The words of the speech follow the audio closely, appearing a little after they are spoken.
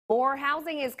More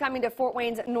housing is coming to Fort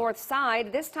Wayne's north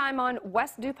side, this time on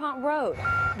West DuPont Road.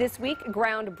 This week,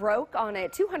 ground broke on a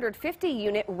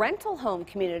 250-unit rental home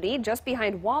community just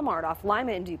behind Walmart off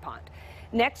Lima and DuPont.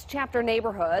 Next Chapter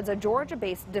Neighborhoods, a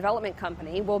Georgia-based development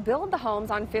company, will build the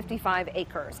homes on 55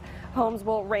 acres. Homes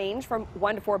will range from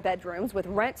 1 to 4 bedrooms with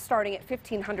rent starting at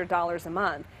 $1,500 a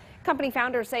month. Company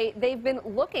founders say they've been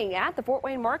looking at the Fort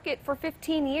Wayne market for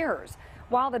 15 years.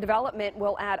 While the development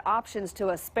will add options to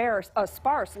a sparse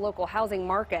local housing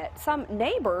market, some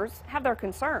neighbors have their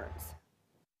concerns.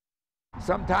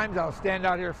 Sometimes I'll stand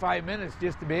out here 5 minutes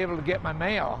just to be able to get my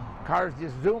mail. Cars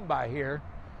just zoom by here.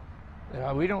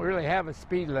 We don't really have a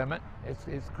speed limit.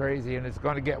 It's crazy, and it's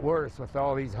going to get worse with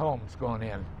all these homes going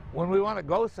in. When we want to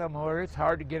go somewhere, it's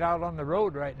hard to get out on the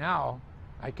road right now.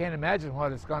 I can't imagine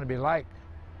what it's going to be like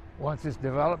once this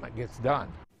development gets done.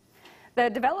 The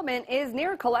development is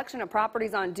near a collection of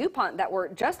properties on DuPont that were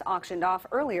just auctioned off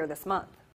earlier this month.